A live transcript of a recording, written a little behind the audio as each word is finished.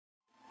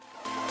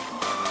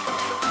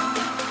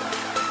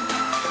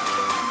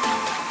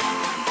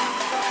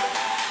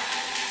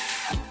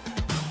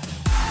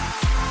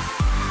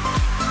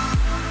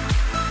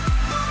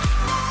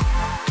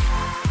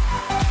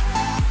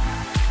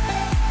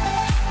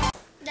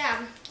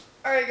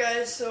Alright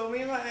guys, so me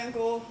and my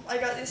uncle, I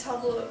got these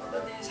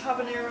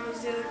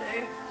habaneros the other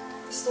day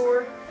at the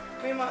store.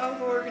 Me and my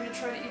uncle are going to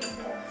try to eat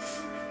them all.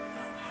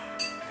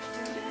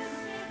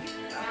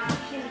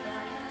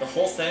 The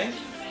whole thing?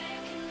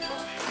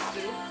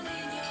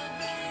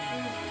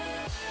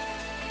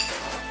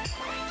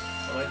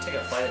 I'm going to take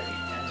a bite at the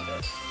end of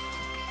it.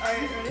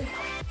 Alright, ready?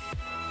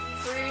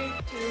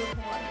 3, 2,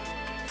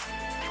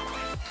 1.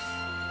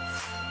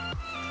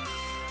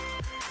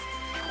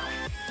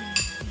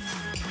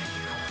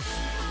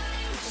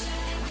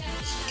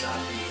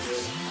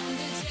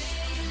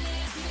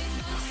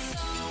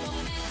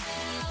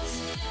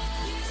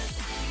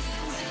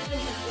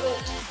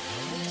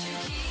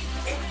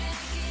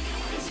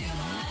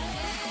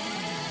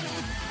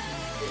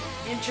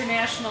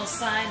 International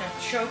sign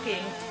of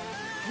choking.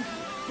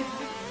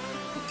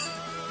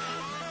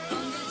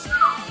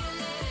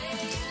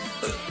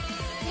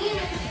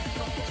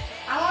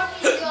 I want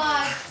you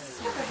guys.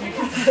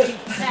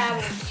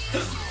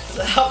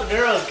 The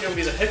habanero is giving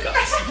me the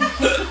hiccups.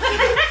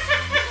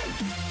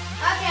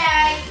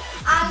 Okay,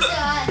 I'm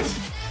done.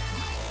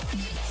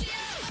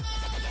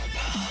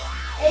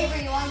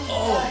 Avery, you want me to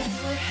judge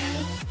with me?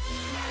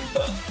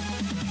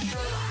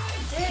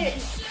 Dude.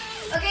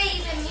 Okay,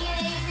 either me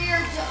and Avery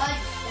are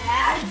judge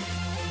bad.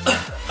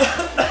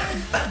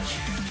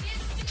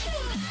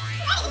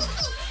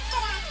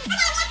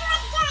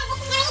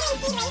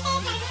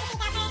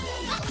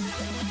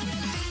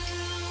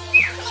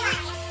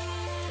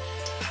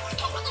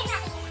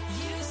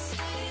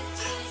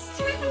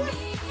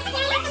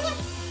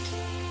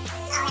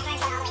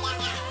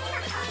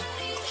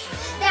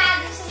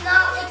 Dad, this is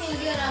not looking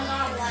good. I'm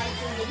not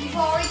liking it. You've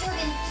already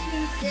taken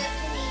 2 sips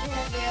and Ethan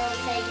has barely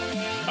taken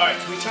it. Alright,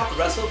 can we chop the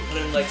rest of them and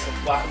put in like some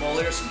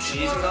guacamole or some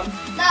cheese or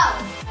something? No.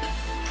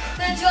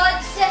 The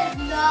judge said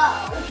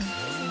no.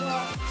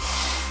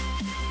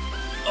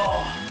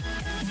 Oh,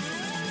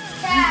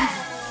 Dad,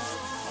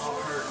 I'm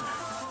hurting.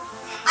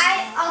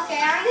 okay,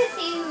 I'm gonna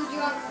see who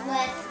drunk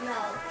less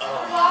milk.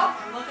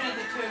 I'm looking at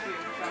the two of you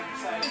trying to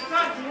decide. It's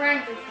not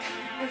drink.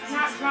 It's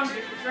not drunk.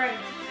 It's drink.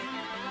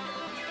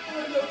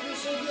 Oh, milk is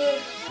so good.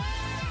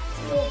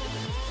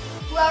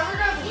 Whoever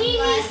drank He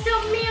needs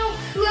some milk.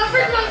 Whoever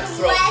drank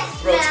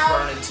less Throat's milk.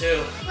 burning too.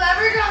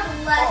 Whoever drank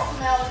less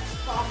milk is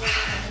probably.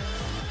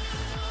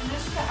 And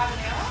this is the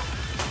habanero?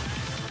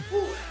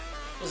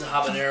 It was a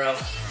habanero.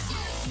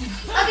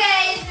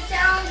 Okay, the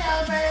challenge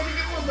over.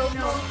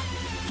 No.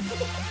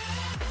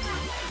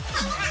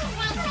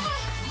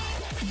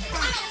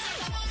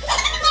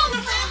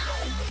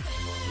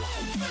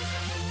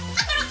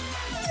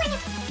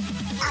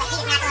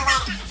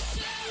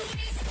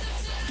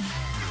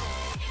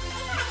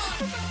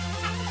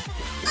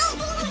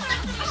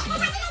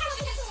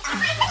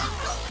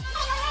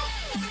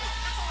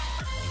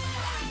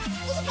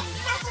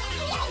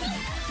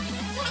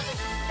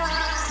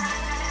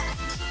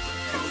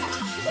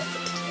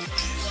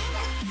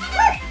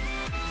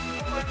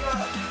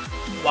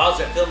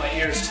 Wowza, I feel my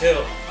ears too.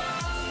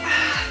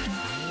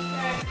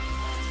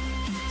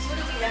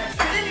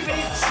 I didn't even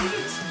eat the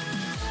seeds.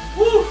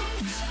 Woo!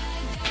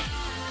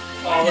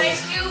 Want Oh, an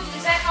ice cube?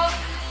 Does that help?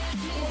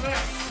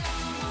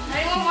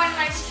 Anyone want an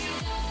ice cube?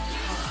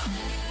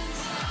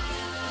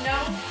 No?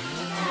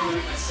 I'm gonna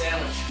eat my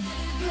sandwich.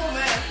 Oh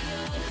man.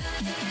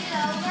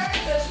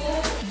 That's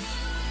awful.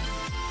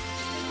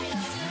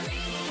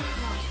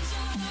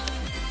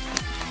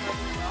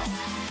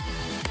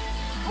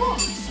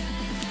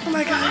 Oh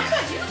my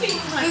god. You've eaten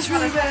like That's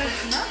really bad.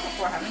 milk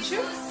before, haven't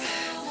you?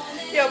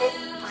 Yeah, but.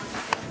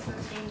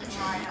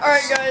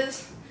 Alright,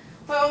 guys.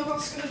 My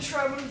uncle's gonna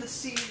try one of the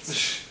seeds.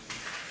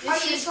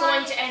 This is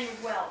going to end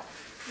well.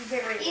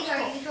 Very Either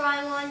are you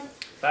trying one?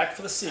 Back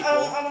for the I sequel.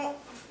 don't know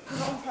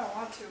if I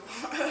want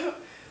to.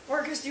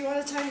 Marcus, do you want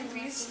a tiny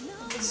piece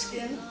of the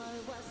skin?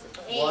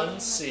 One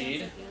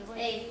seed.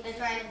 Hey, I'm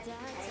trying.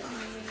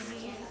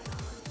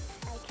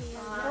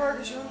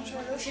 Marcus, you want to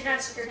try We this? should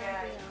not scare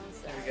Dad.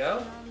 There we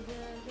go.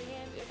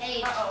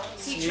 Hey. Uh-oh.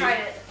 He Seed. tried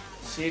it.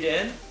 Seed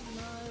in.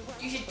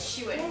 You should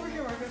chew Come it. over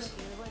here, Marcus.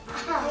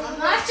 I'm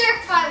not sure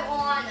if I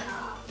wanna.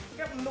 I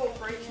got milk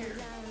right here.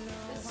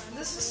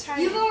 This is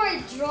tiny. You've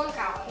already drunk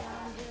out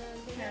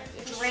of Here,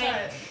 just Drink. try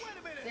it.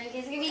 Drink.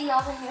 It's gonna be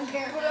nothing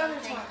compared Put to it on your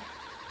anything. tongue.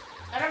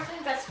 I don't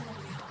think that's going to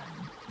be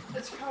fun.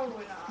 It's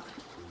probably not.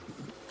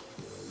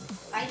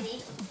 I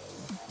need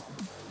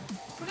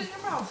Put it in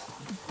your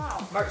mouth.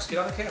 Wow. Marcus, get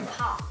on the camera.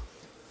 pop.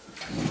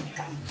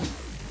 Come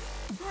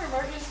here,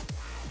 Marcus.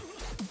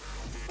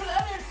 Put it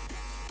under.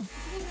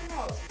 Put it in your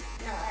mouth.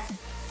 No,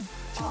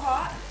 that's Too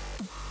hot?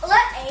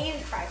 let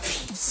Abe try it.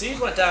 Seed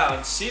went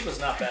down. Seed was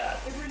not bad.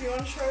 Avery, do you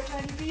want to try a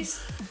tiny piece?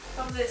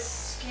 Of this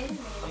skin, maybe.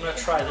 I'm gonna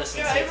try this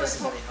and Yeah, see if I this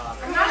is would- any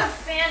hotter. I'm not a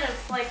fan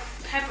of, like,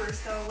 peppers,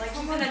 though. Like,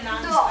 even a No,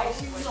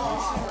 non-spicy one.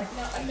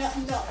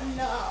 no,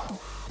 no.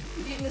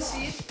 You eating the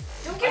seed?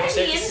 Don't give I'll me the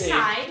take the seed.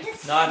 inside.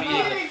 No,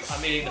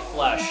 I'm eating the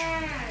flesh.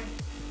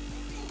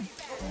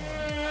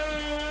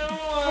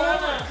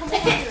 Come over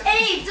here.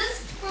 Hey,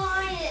 just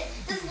try it.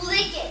 Just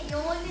lick it. You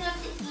only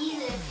have to eat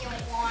it if you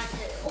don't want to.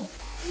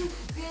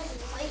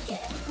 like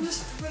it.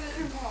 Just put it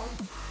in your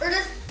mouth. Or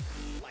just,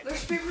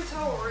 There's paper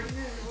towel right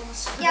here. You want to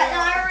spit yeah, it no,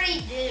 out? I already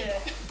did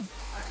it.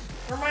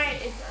 Or my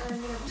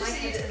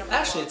kid's gonna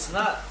Actually, it's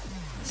not.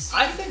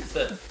 I think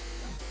the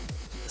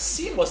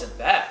seed wasn't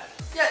bad.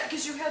 Yeah,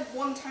 because you had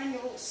one tiny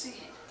little seed.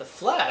 The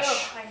flesh.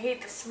 Ugh, I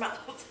hate the smell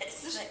of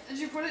this. Did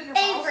you put it in your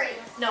mouth? Avery,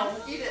 No.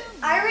 Eat it.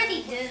 I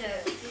already did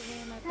it.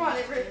 Come on,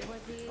 Avery.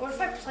 What if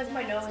I plug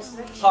my nose?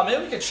 Oh,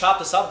 maybe we can chop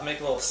this up and make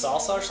a little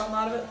salsa or something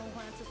out of it.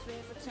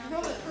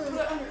 Put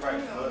it on your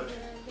Probably tongue.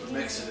 could.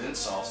 Mix it in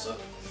salsa.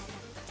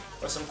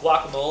 Or some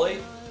guacamole.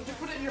 Did you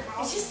put it in your It's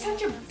mouth? just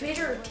such a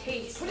bitter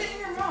taste. Put it in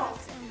your mouth.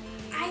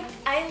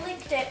 I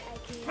licked it.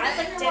 Put I it in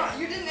licked your it. mouth.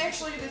 You didn't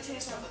actually get a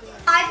taste of it then.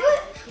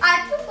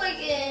 I put like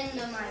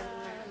into my mouth.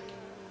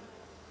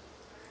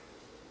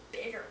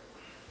 Bitter.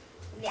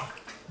 Yeah.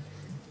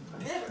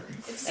 Bitter.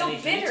 It's so Any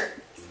heat? bitter.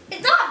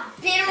 It's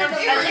not bitter, And but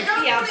I Avery, licked you the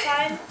gotta put it-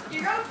 outside.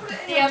 You gotta put it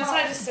in The your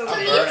outside mouth. is so to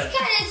me bitter. it's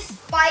kind of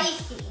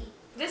spicy.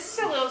 This is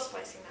a little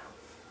spicy now.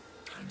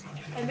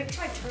 I make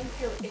my tongue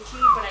feel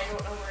itchy, but I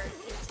don't know where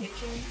it's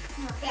itching.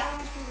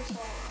 Yeah.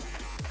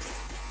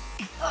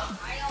 Oh,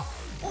 I don't.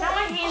 Now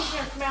my hands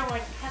gonna smell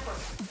like pepper.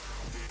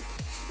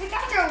 We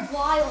got there a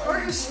while. Or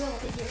just- really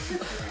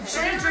Show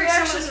I'm your gonna drink some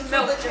of reaction this in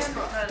front milk of the just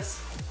camera. because.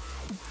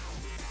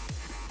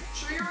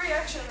 Show your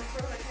reaction in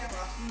front of the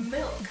camera.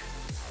 Milk.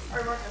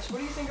 Alright, Marcus, what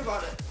do you think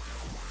about it?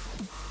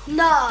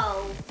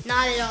 No,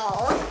 not at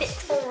all.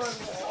 It's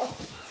horrible.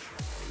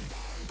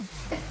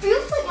 It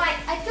feels like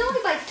I feel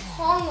like my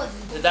tongue was.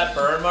 Did that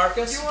burn, Do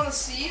Marcus? you want a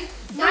seed?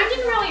 Mine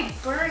didn't really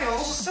burn. It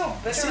was just so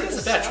bitter. Seed and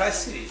isn't bad. stuff. Try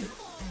seed.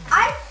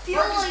 I feel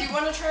Marcus, do like you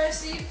want to try a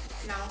seed?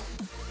 No.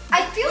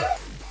 I feel like.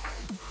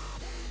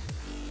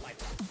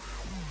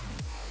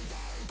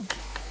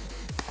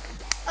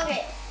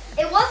 Okay,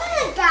 it wasn't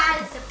as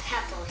bad as the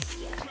pepper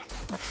skin.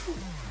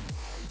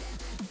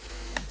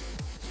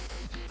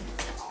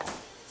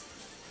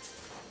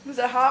 Was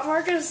it hot,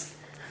 Marcus?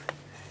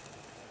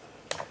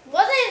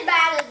 Wasn't as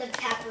bad as the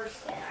pepper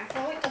skin. I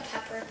feel like the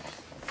pepper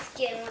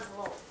skin was a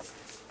little.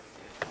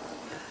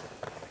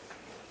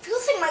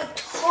 Feels like my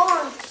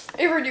tongue.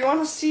 Avery, do you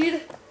want a seed?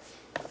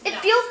 It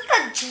feels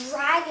like a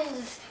dragon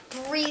just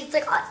breathed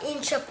like an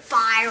inch of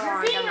fire You're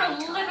onto being my a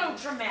tongue. little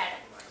dramatic,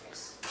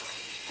 Marcus.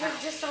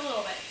 Just a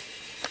little bit.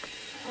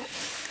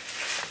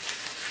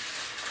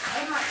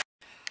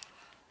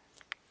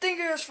 Thank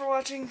you guys for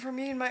watching for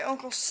me and my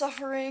uncle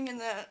suffering in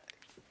that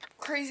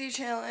crazy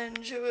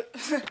challenge.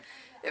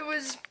 It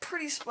was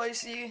pretty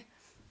spicy.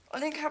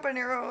 I think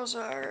habaneros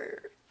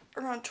are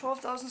around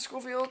 12,000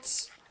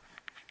 Scovilles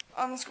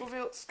on the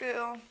Scoville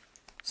scale.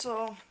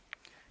 So,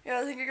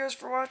 yeah, thank you guys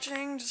for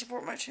watching. To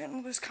support my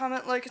channel, please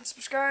comment, like, and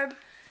subscribe.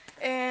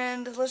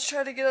 And let's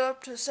try to get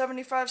up to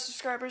 75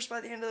 subscribers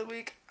by the end of the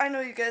week. I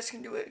know you guys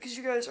can do it because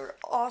you guys are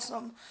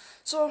awesome.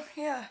 So,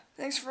 yeah,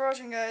 thanks for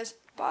watching, guys.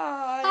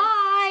 Bye.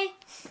 Bye.